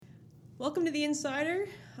Welcome to The Insider.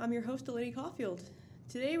 I'm your host, Delaney Caulfield.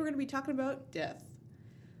 Today we're going to be talking about death.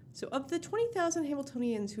 So of the 20,000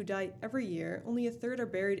 Hamiltonians who die every year, only a third are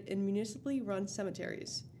buried in municipally run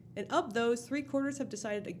cemeteries. And of those, 3/4 have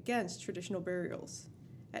decided against traditional burials.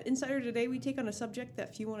 At Insider today, we take on a subject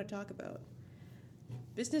that few want to talk about.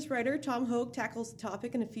 Business writer Tom Hogue tackles the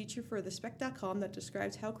topic in a feature for TheSpec.com that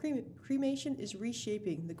describes how cremation is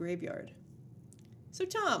reshaping the graveyard. So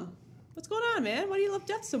Tom, what's going on, man? Why do you love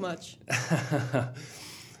death so much?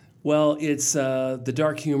 Well, it's the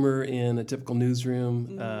dark humor in a typical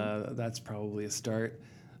newsroom. That's probably a start.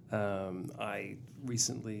 I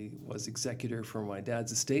recently was executor for my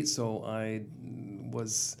dad's estate, so I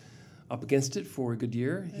was up against it for a good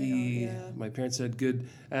year. My parents had good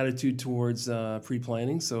attitude towards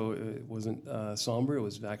pre-planning, so it wasn't somber. It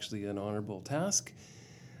was actually an honorable task.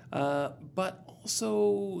 But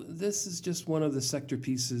also, this is just one of the sector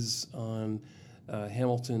pieces on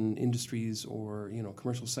Hamilton industries or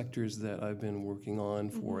commercial sectors that I've been working on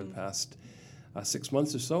for the past 6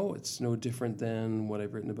 months or so. It's no different than what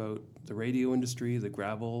I've written about the radio industry, the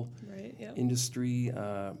gravel industry,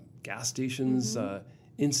 gas stations,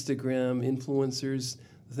 Instagram influencers.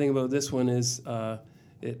 The thing about this one is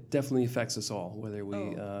it definitely affects us all, whether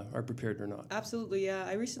we are prepared or not. Absolutely, yeah.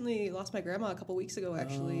 I recently lost my grandma a couple weeks ago,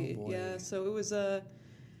 actually. Oh, boy. Yeah, so it was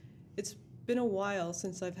it's been a while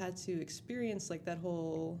since I've had to experience like that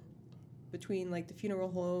whole between like the funeral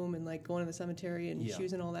home and like going to the cemetery and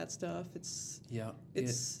choosing all that stuff. It's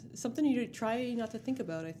something you try not to think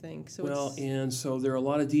about, I think. So and so there are a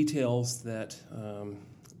lot of details that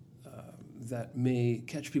that may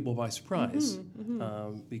catch people by surprise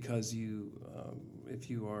because if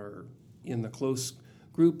you are in the close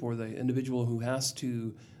group or the individual who has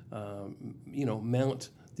to mount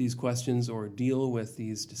these questions or deal with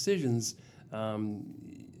these decisions,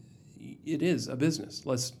 it is a business.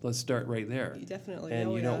 Let's start right there. Definitely.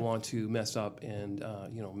 And you don't want to mess up and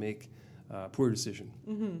make a poor decision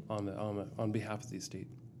on behalf of the estate.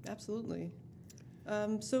 Absolutely.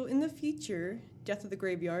 So in the feature, Death of the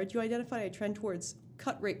Graveyard, you identify a trend towards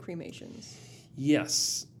cut rate cremations.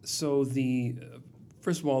 Yes. So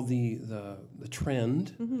first of all, the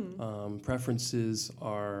trend preferences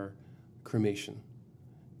are cremation,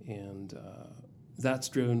 and that's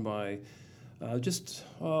driven by just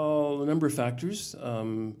a number of factors.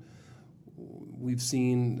 We've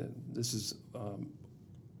seen this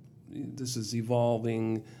is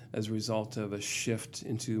evolving as a result of a shift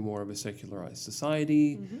into more of a secularized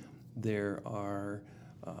society. There are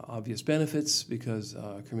obvious benefits because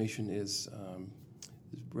cremation is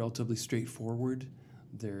relatively straightforward.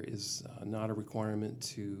 There is not a requirement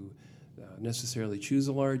to necessarily choose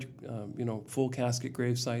a large, full casket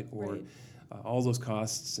gravesite or all those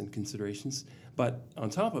costs and considerations. But on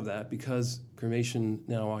top of that, because cremation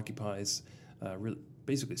now occupies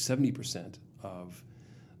basically 70% of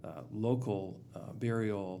local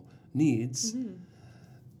burial needs,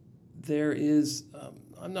 there is,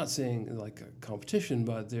 I'm not saying like a competition,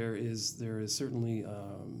 but there is certainly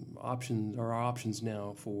options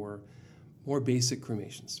now for more basic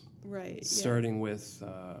cremations. Right. Starting with,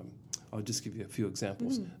 I'll just give you a few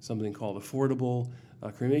examples. Something called affordable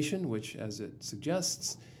cremation, which, as it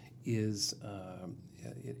suggests, is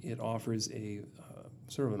it offers a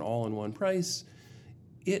sort of an all-in-one price.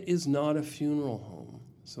 It is not a funeral home,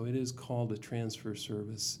 so it is called a transfer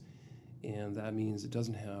service, and that means it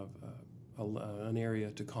doesn't have an area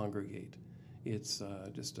to congregate. It's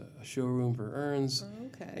just a showroom for urns,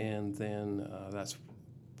 and then that's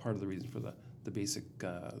part of the reason for the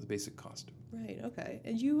basic cost. Right. Okay.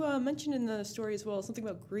 And you mentioned in the story as well something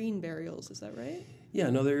about green burials. Is that right? Yeah.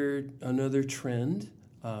 Another trend.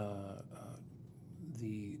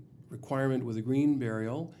 The requirement with a green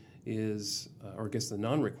burial is, or I guess the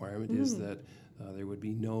non-requirement is that there would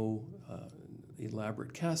be no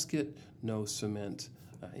elaborate casket, no cement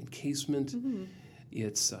encasement.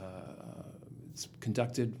 It's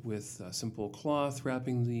conducted with simple cloth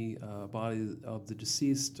wrapping the body of the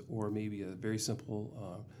deceased, or maybe a very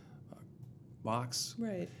simple box.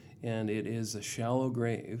 Right. And it is a shallow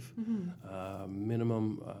grave,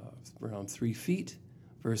 minimum around 3 feet,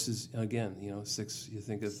 versus again, 6. You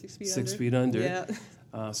think of 6 feet under. Yeah.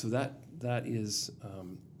 So that is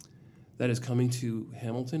coming to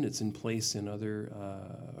Hamilton. It's in place in other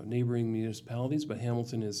neighboring municipalities, but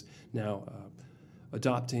Hamilton is now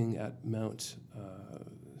adopting at Mount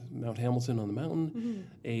Hamilton on the mountain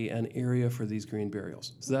an area for these green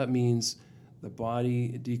burials. So that means the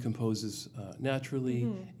body decomposes naturally,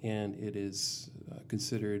 and it is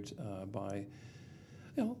considered by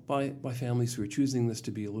families who are choosing this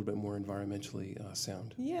to be a little bit more environmentally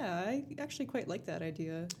sound. Yeah, I actually quite like that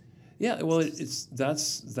idea. Yeah, well,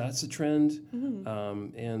 that's a trend,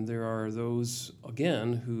 Mm-hmm. and there are those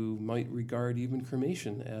again who might regard even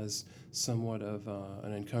cremation as somewhat of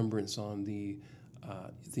an encumbrance on the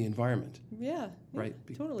environment, Yeah, right?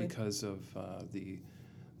 totally. Because of the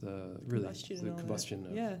really Combustion the and all that. combustion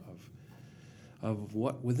Yeah. of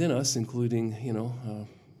what within us, including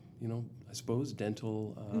I suppose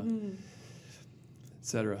dental, Mm-hmm.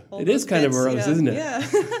 etc. All It those is kind of bits, morose, yeah. isn't it? Yeah.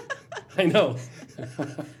 I know.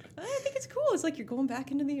 I think it's cool. It's like you're going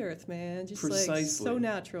back into the earth, man. Just like Precisely. so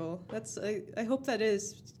natural. I hope that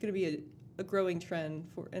is going to be a growing trend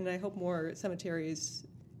and I hope more cemeteries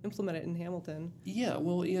implement it in Hamilton. Yeah,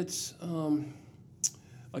 well, it's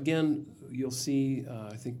again, you'll see.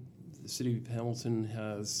 I think the city of Hamilton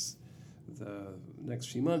has the next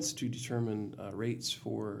few months to determine rates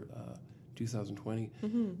for 2020.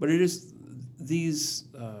 Mm-hmm. But it is these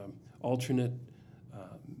alternate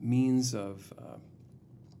means of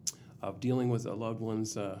dealing with loved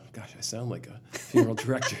ones. Gosh, I sound like a funeral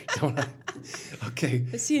director, don't I? Okay.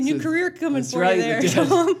 I see a new So career coming that's for right, you there. the dead.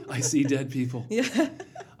 Tom. I see dead people. Yeah.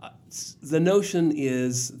 The notion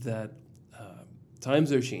is that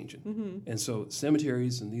times are changing, Mm-hmm. and so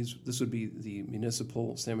cemeteries, and this would be the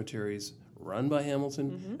municipal cemeteries run by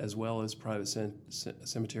Hamilton, Mm-hmm. as well as private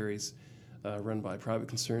cemeteries run by private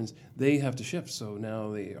concerns. They have to shift, so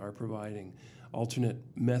now they are providing alternate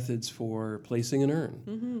methods for placing an urn.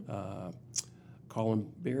 Mm-hmm.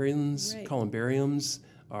 Columbariums, Right. columbariums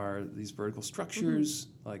are these vertical structures,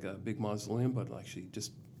 like a big mausoleum, but actually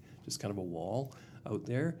just kind of a wall out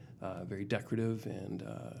there, very decorative, and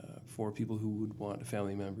for people who would want a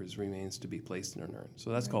family member's remains to be placed in an urn. So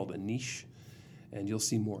that's Right. called a niche, and you'll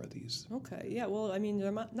see more of these. Okay. Yeah. Well, I mean,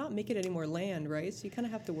 they're not making any more land, right? So you kind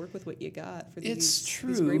of have to work with what you got for It's these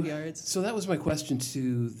true. graveyards. So that was my question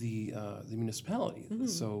to the municipality. Mhm.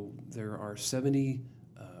 So there are 70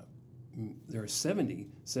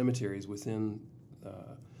 cemeteries within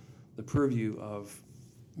the purview of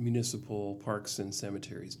municipal parks and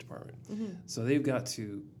cemeteries department. Mm-hmm. So they've got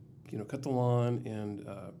to, cut the lawn and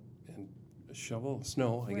shovel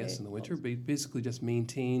snow, I guess, Right. in the winter. Basically, just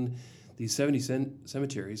maintain these 70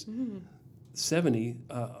 cemeteries. Mm-hmm. 70,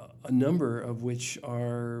 a number of which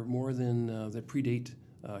are more than that predate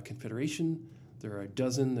Confederation. There are a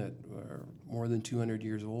dozen that are more than 200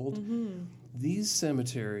 years old. Mm-hmm. These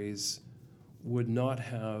cemeteries would not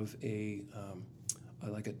have a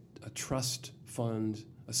trust fund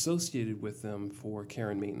associated with them for care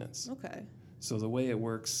and maintenance. Okay. So the way it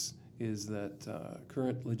works is that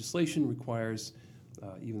current legislation requires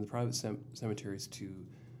even the private cemeteries to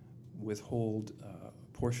withhold a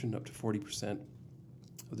portion up to 40%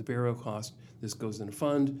 of the burial cost. This goes in a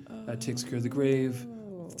fund that takes care of the grave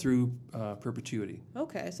Oh. through perpetuity.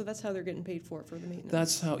 Okay, so that's how they're getting paid for the maintenance.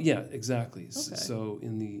 That's how. Yeah, exactly. Okay. So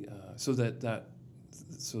in the so that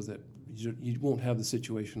you won't have the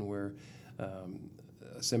situation where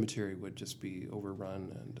a cemetery would just be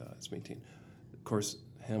overrun and it's maintained. Of course,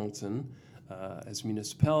 Hamilton, as a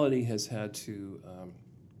municipality, has had to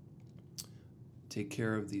take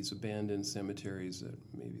care of these abandoned cemeteries that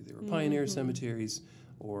maybe they were pioneer Mhm. cemeteries,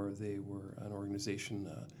 or they were an organization,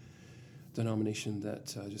 denomination that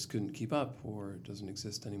just couldn't keep up or doesn't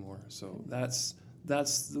exist anymore. So those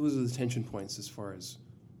are the tension points as far as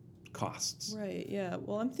costs. Right. Yeah.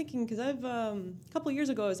 Well, I'm thinking because I've a couple of years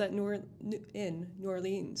ago I was at in New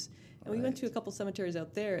Orleans, and we went to a couple cemeteries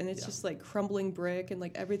out there, and it's Yeah. just like crumbling brick and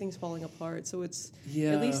like everything's falling apart. So it's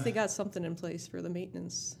Yeah. at least they got something in place for the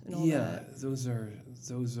maintenance and all Yeah, that. those are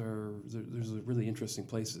really interesting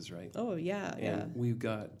places, right? Oh yeah, And yeah. we've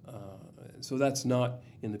got so that's not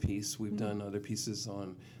in the piece. We've Mhm. done other pieces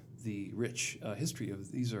on the rich history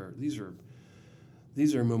of these are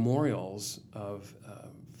memorials of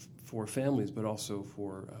for families, but also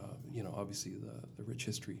for obviously the rich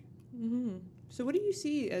history. Mm-hmm. So what do you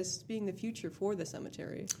see as being the future for the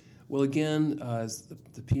cemetery? Well, again, as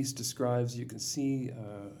the piece describes, you can see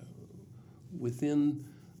within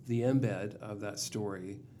the embed of that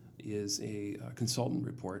story is a consultant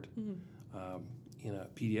report in a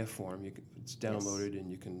PDF form. It's downloaded, and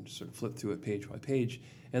you can sort of flip through it page by page,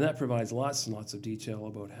 and that provides lots and lots of detail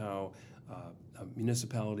about how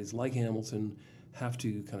municipalities like Hamilton have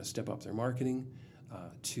to kind of step up their marketing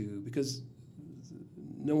because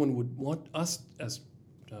no one would want us as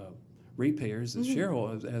ratepayers, as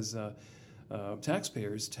shareholders, as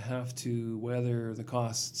taxpayers, to have to weather the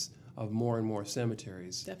costs of more and more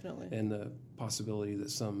cemeteries, Definitely. and the possibility that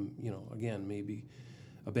some, again, may be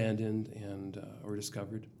abandoned and or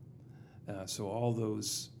discovered. So all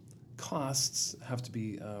those costs have to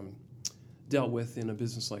be dealt with in a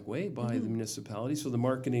business-like way by the municipality. So the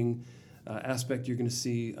marketing aspect you're going to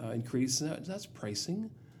see increase, and that's pricing,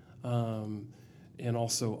 and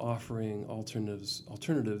also offering alternatives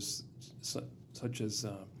such as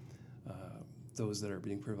those that are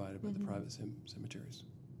being provided by the private cemeteries.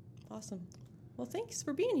 Awesome. Well, thanks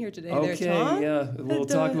for being here today, Okay, there, Tom. yeah, we'll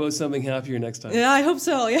talk about something happier next time. Yeah, I hope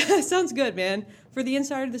so. Yeah, sounds good, man. For The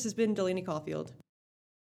Insider, this has been Delaney Caulfield.